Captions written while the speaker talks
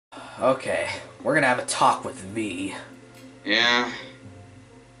Okay, we're gonna have a talk with V. Yeah.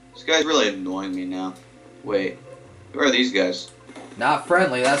 This guy's really annoying me now. Wait, who are these guys? Not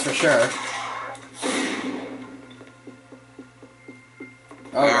friendly, that's for sure.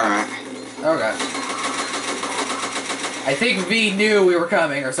 Oh god. Oh god. I think V knew we were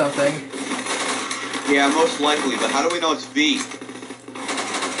coming or something. Yeah, most likely, but how do we know it's V?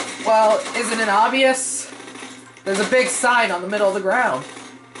 Well, isn't it obvious? There's a big sign on the middle of the ground.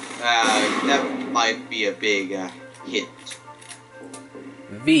 That might be a big, hit.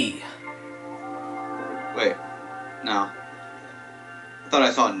 V. Wait. No. I thought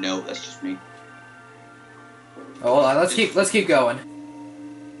I saw a note, that's just me. Oh, hold on, let's keep going.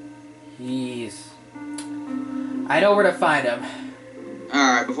 I know where to find him.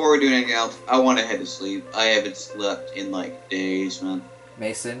 Alright, before we do anything else, I want to head to sleep. I haven't slept in, like, days, man.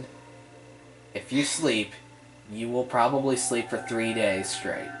 Mason, if you sleep, you will probably sleep for 3 days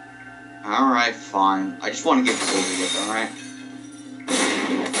straight. Alright, fine. I just want to get this over with, alright?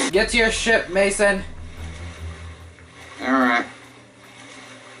 Get to your ship, Mason. Alright.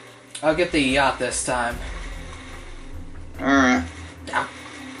 I'll get the yacht this time. Alright. Ow.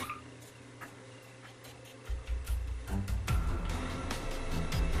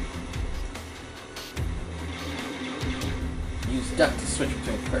 Use duck to switch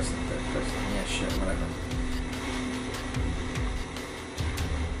between first and third person. Yeah, sure, whatever.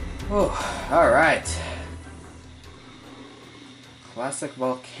 Oh, alright. Classic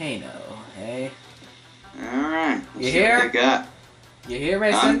volcano, hey? Alright. You hear? What they got. You hear,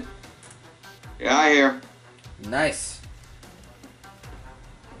 Mason? Yeah, I hear. Nice.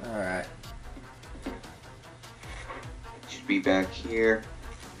 Alright. Should be back here.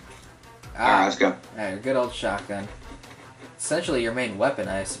 Ah, Alright, let's go. Alright, good old shotgun. Essentially your main weapon,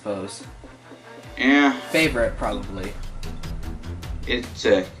 I suppose. Yeah. Favorite, probably. It's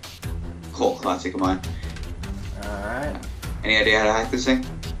a cult classic of mine. Alright. Any idea how to hack this thing?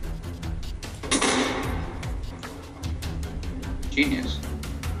 Genius.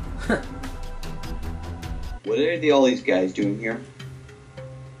 What are all these guys doing here?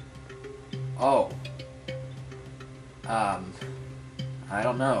 Oh. I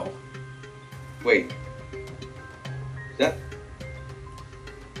don't know. Wait. Is that?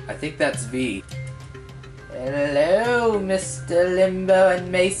 I think that's V. Hello, Mr. Limbo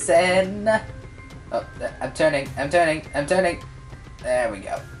and Mason. Oh, I'm turning. There we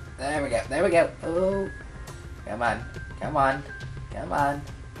go. There we go. Oh. Come on.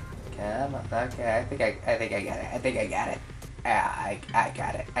 Okay, I think I got it. I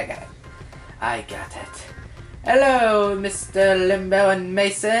got it. Hello, Mr. Limbo and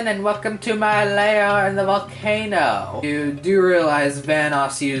Mason, and welcome to my lair in the volcano. You do realize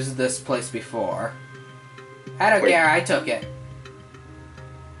Vanoss used this place before. I don't care, I took it.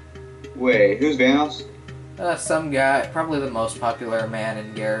 Wait, who's Vanoss? Some guy, probably the most popular man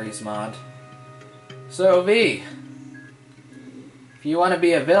in Gary's mod. So, V, if you want to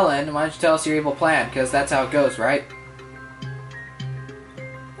be a villain, why don't you tell us your evil plan, because that's how it goes, right?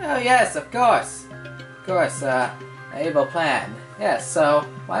 Oh yes, of course. Of course, an evil plan. Yes, so,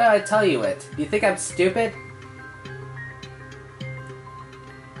 why do I tell you it? Do you think I'm stupid?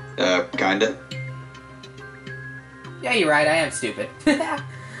 Kinda. Yeah, you're right, I am stupid.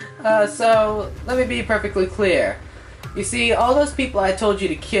 So, let me be perfectly clear. You see, all those people I told you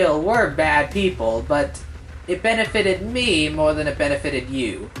to kill were bad people, but it benefited me more than it benefited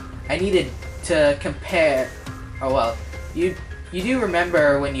you. I needed to compare... Oh, well, you do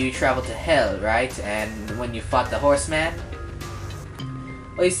remember when you traveled to Hell, right? And when you fought the Horseman?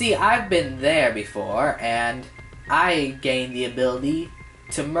 Well, you see, I've been there before, and I gained the ability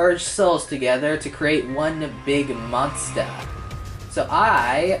to merge souls together to create one big monster. So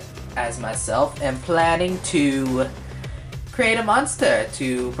I, as myself, am planning to create a monster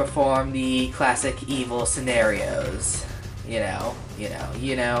to perform the classic evil scenarios. You know,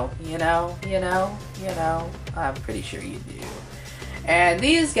 I'm pretty sure you do. And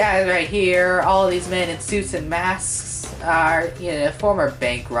these guys right here, all these men in suits and masks, are, former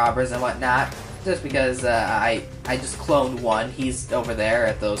bank robbers and whatnot. Just because I just cloned one. He's over there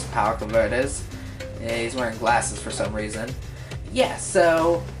at those power converters. He's wearing glasses for some reason. Yeah,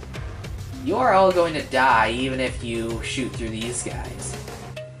 so you're all going to die even if you shoot through these guys.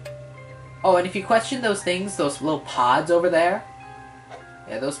 Oh, and if you question those things, those little pods over there,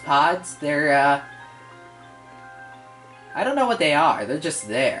 yeah, those pods, they're, I don't know what they are. They're just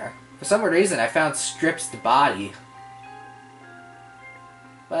there. For some reason, I found Strip's body.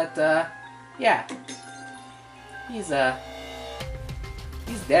 But, yeah. He's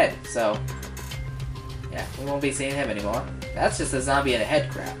dead, so... Yeah, we won't be seeing him anymore. That's just a zombie in a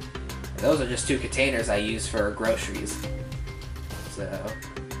head crab. Those are just 2 containers I use for groceries. So,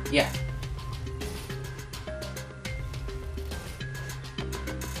 yeah.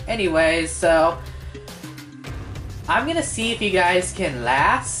 Anyways, so I'm gonna see if you guys can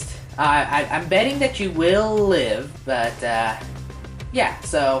last. I'm betting that you will live, but yeah,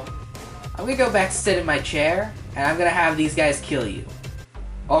 so I'm gonna go back sit in my chair, and I'm gonna have these guys kill you.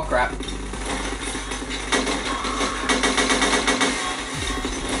 Oh crap.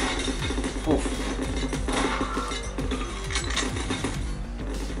 Oof.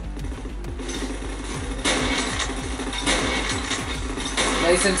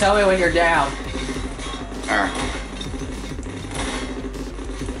 Mason, tell me when you're down. Alright.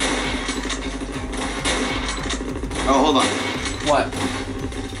 Oh, hold on. What?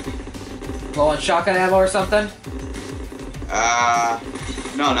 Low on shotgun ammo or something?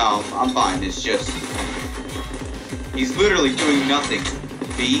 No, I'm fine. It's just... He's literally doing nothing.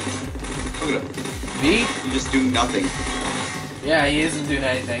 V? Look at him. V? He's just doing nothing. Yeah, he isn't doing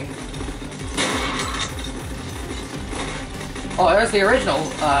anything. Oh, there's the original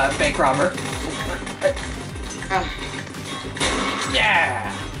bank robber.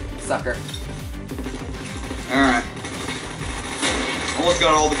 Yeah! Sucker. Alright. Almost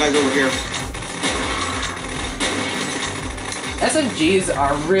got all the guys over here. SMGs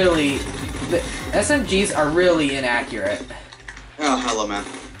are really inaccurate. Oh, hello, man.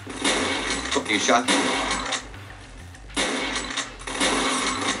 Okay, you shot me.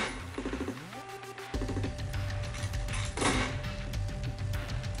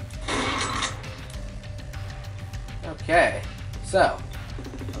 Okay, so. I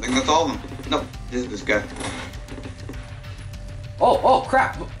think that's all of them. Nope, this is this guy. Oh,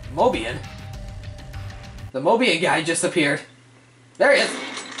 crap! Mobian. The Mobian guy just appeared. There he is!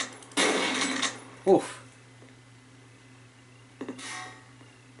 Oof.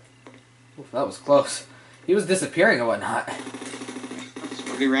 Oof, that was close. He was disappearing and whatnot. It's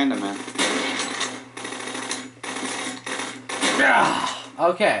pretty random, man.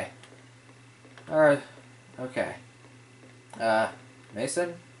 Okay. Alright. Okay.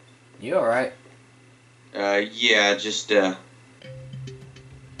 Mason? You alright? Yeah, just,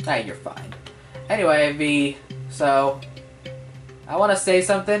 Ah, you're fine. Anyway, V, so... I want to say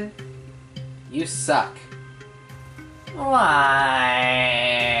something. You suck.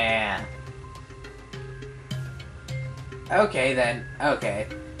 Why? Okay then, okay.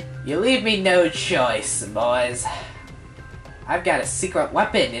 You leave me no choice, boys. I've got a secret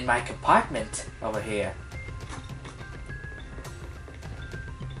weapon in my compartment over here.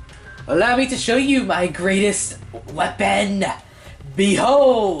 Allow me to show you my greatest weapon.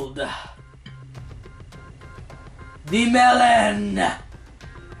 Behold! The melon!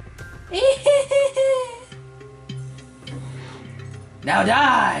 Now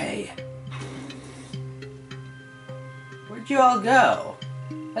die! Where'd you all go?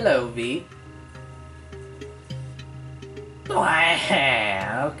 Hello, V.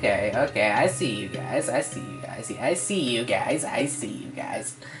 Okay, I see you guys. I see you guys. Okay, I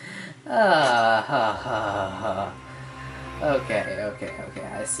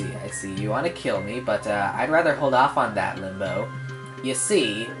see. You want to kill me, but I'd rather hold off on that, Limbo. You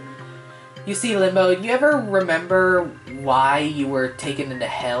see, Limbo, you ever remember why you were taken into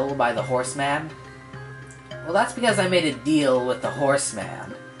hell by the Horseman? Well, that's because I made a deal with the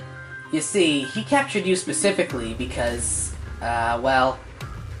Horseman. You see, he captured you specifically because, well,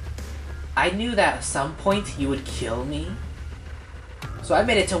 I knew that at some point you would kill me. So I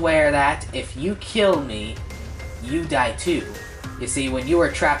made it to where that if you kill me, you die too. You see, when you were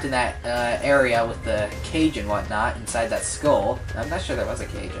trapped in that area with the cage and whatnot, inside that skull, I'm not sure there was a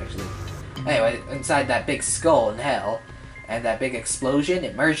cage actually. Anyway, inside that big skull in hell, and that big explosion,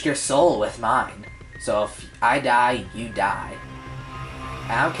 it merged your soul with mine. So if I die, you die.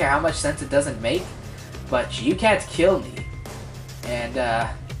 I don't care how much sense it doesn't make, but you can't kill me. And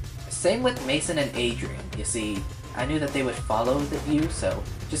same with Mason and Adrian. You see, I knew that they would follow you, so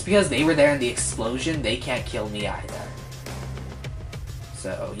just because they were there in the explosion, they can't kill me either.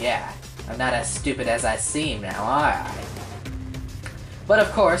 So yeah, I'm not as stupid as I seem now, are I? But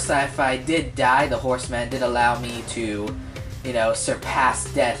of course, if I did die, the Horseman did allow me to, you know,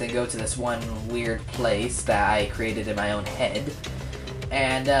 surpass death and go to this one weird place that I created in my own head.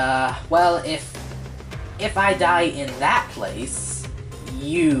 And, well, if I die in that place,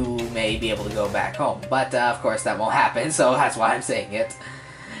 you may be able to go back home. But, of course, that won't happen, so that's why I'm saying it.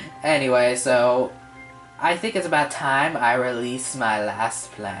 Anyway, so I think it's about time I release my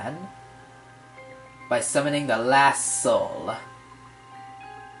last plan by summoning the last soul.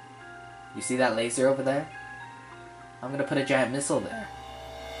 You see that laser over there? I'm gonna put a giant missile there.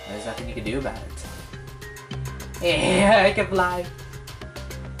 As there's nothing you can do about it. Yeah, I can fly.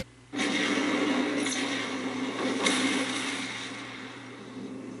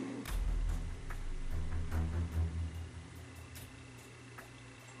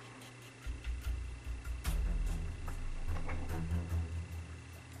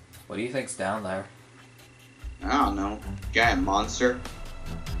 What do you think's down there? I don't know. Giant monster.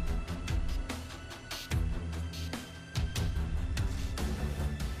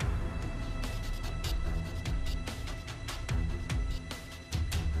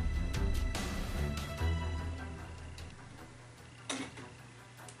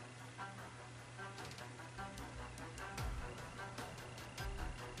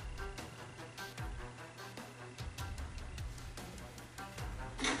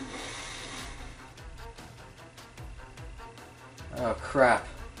 Oh crap.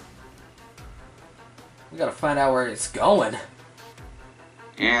 We gotta find out where it's going.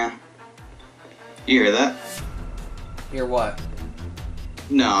 Yeah. You hear that? Hear what?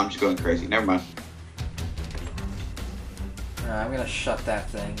 No, I'm just going crazy. Never mind. I'm gonna shut that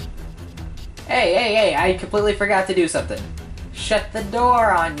thing. Hey, I completely forgot to do something. Shut the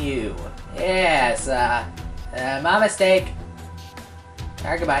door on you. Yes, my mistake.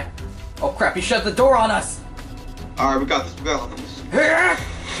 Alright, goodbye. Oh crap, you shut the door on us! Alright, we got this. We got this.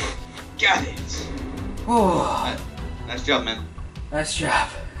 Got it. Nice job, man. Nice job.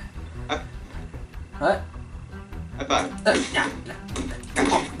 What? High five.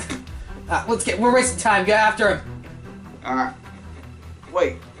 Let's get. We're wasting time. Get after him. Alright.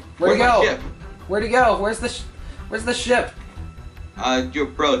 Wait. Where'd he go? Ship? Where'd he go? Where's the ship?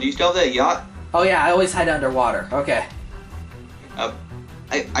 Bro, do you still have that yacht? Oh yeah, I always hide underwater. Okay.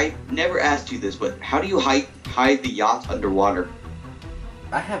 I never asked you this, but how do you hide the yacht underwater?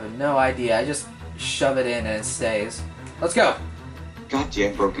 I have no idea. I just shove it in and it stays. Let's go.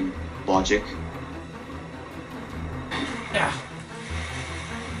 Goddamn broken logic. Yeah.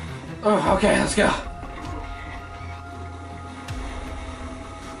 Oh, okay, let's go.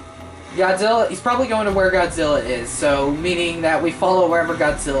 Godzilla, he's probably going to where Godzilla is, so meaning that we follow wherever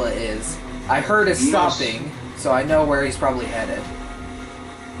Godzilla is. I heard it stopping, so I know where he's probably headed.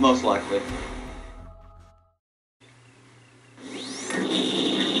 Most likely.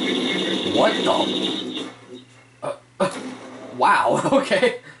 What the? Wow,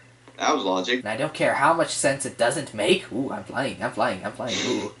 okay. That was logic. And I don't care how much sense it doesn't make. Ooh, I'm flying.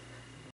 Ooh.